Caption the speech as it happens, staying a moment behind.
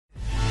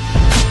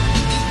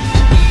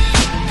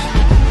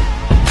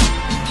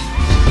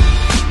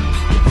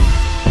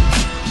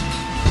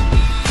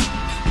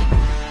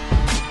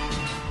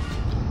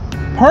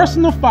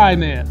personal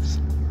finance.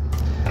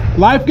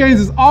 Life Gains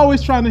is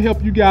always trying to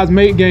help you guys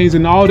make gains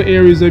in all the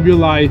areas of your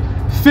life.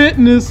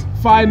 Fitness,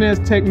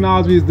 finance,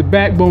 technology is the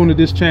backbone of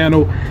this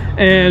channel.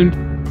 And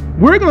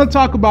we're going to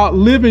talk about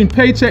living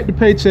paycheck to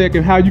paycheck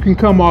and how you can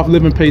come off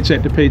living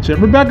paycheck to paycheck.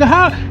 Rebecca,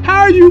 how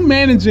are you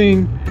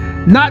managing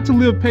not to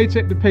live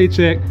paycheck to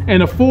paycheck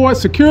and afford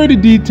security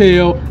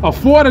detail,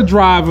 afford a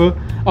driver,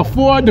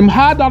 afford them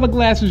high dollar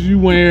glasses you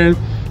wearing,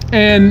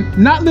 and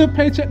not live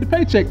paycheck to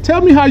paycheck? Tell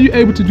me how you're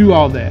able to do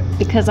all that.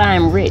 Because I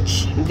am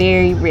rich,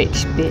 very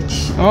rich,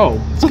 bitch. Oh,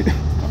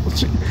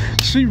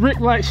 she rich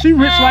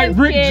like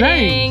Rick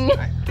James.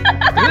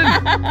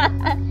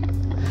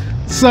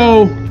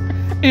 So,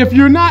 if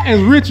you're not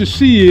as rich as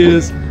she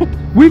is,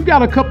 we've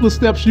got a couple of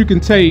steps you can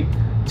take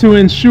to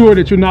ensure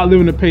that you're not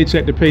living a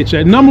paycheck to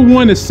paycheck. Number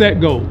one is set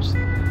goals.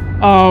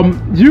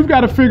 You've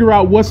got to figure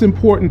out what's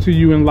important to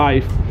you in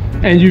life,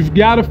 and you've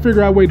got to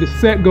figure out a way to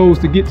set goals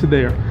to get to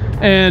there.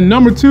 And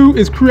number two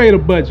is create a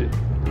budget.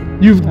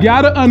 You've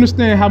got to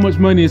understand how much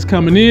money is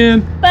coming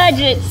in.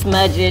 Budget,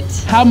 smudge it.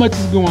 How much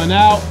is going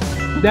out.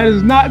 That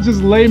is not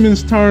just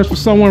layman's terms for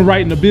someone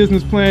writing a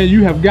business plan.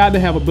 You have got to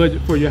have a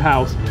budget for your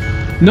house.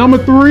 Number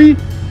three,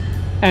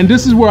 and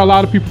this is where a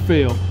lot of people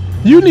fail,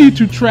 you need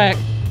to track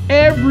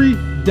every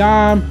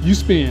dime you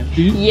spend.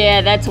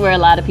 Yeah, that's where a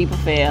lot of people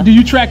fail. Do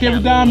you track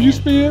every dime you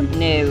spend?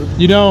 No.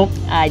 You don't?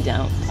 I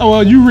don't. Oh,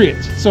 well, you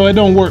rich, so it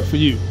don't work for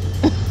you,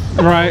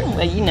 right?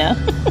 Well, you know.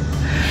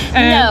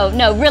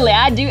 No, really,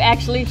 I do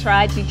actually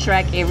try to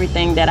track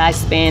everything that I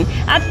spend.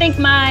 I think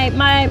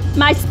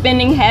my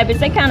spending habits,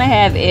 they kind of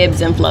have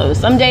ebbs and flows.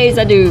 Some days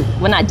I do,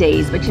 well, not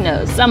days, but you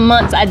know, some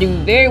months I do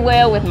very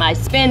well with my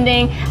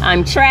spending.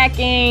 I'm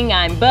tracking,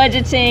 I'm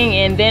budgeting,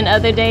 and then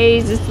other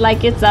days it's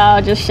like it's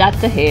all just shot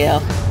to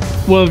hell.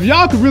 Well, if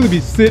y'all could really be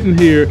sitting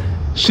here,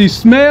 she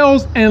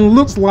smells and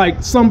looks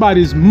like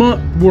somebody's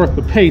month worth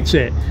of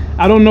paycheck.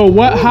 I don't know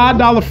what high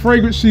dollar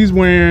fragrance she's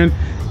wearing,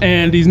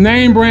 and these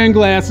name brand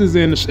glasses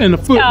and the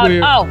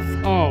footwear.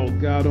 Oh,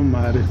 God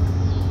almighty.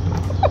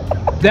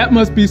 That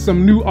must be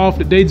some new off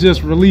that they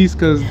just released,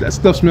 because that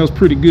stuff smells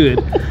pretty good.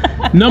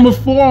 Number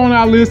four on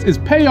our list is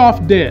pay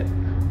off debt.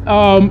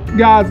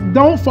 Guys,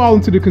 don't fall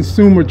into the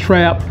consumer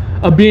trap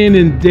of being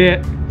in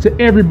debt to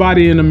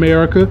everybody in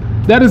America.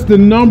 That is the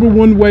number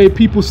one way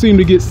people seem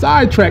to get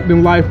sidetracked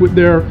in life with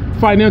their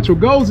financial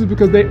goals, is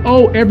because they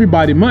owe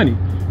everybody money.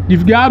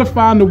 You've got to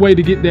find a way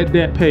to get that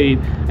debt paid.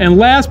 And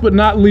last but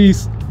not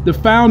least, the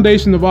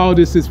foundation of all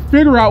this is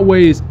figure out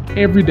ways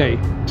every day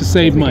to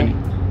save money.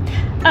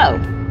 Oh,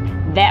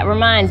 that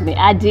reminds me,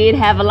 I did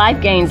have a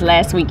Life Gains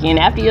last weekend.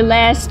 After your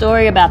last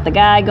story about the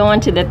guy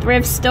going to the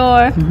thrift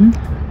store,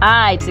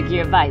 I took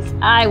your advice.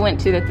 I went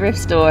to the thrift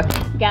store,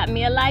 got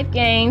me a Life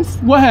Gains.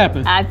 What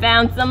happened? I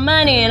found some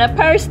money in a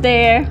purse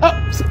there.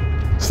 Oh,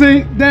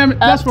 see, damn it,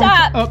 that's from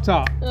up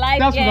top.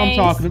 That's what I'm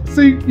talking about.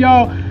 See,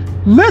 y'all,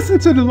 listen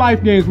to the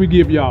Life Gains we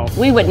give y'all.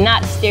 We would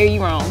not steer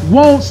you wrong.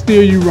 Won't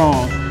steer you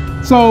wrong.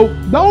 So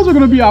those are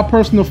going to be our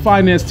personal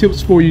finance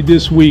tips for you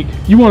this week.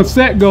 You want to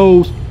set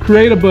goals,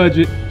 create a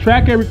budget,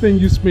 track everything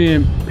you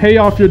spend, pay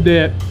off your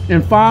debt,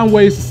 and find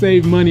ways to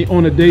save money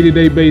on a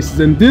day-to-day basis.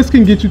 And this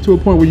can get you to a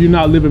point where you're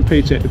not living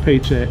paycheck to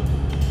paycheck.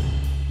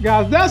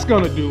 Guys, that's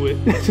going to do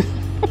it.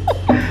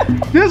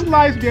 This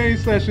Life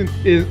Gains session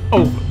is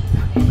over.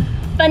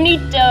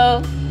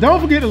 Finito.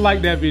 Don't forget to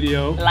like that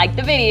video. Like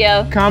the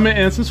video. Comment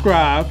and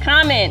subscribe.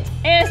 Comment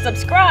and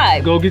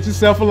subscribe. Go get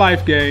yourself a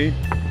Life Gain.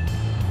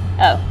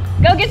 Oh,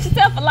 go get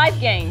yourself a Life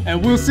Gain.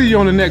 And we'll see you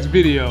on the next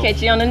video.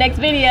 Catch you on the next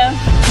video.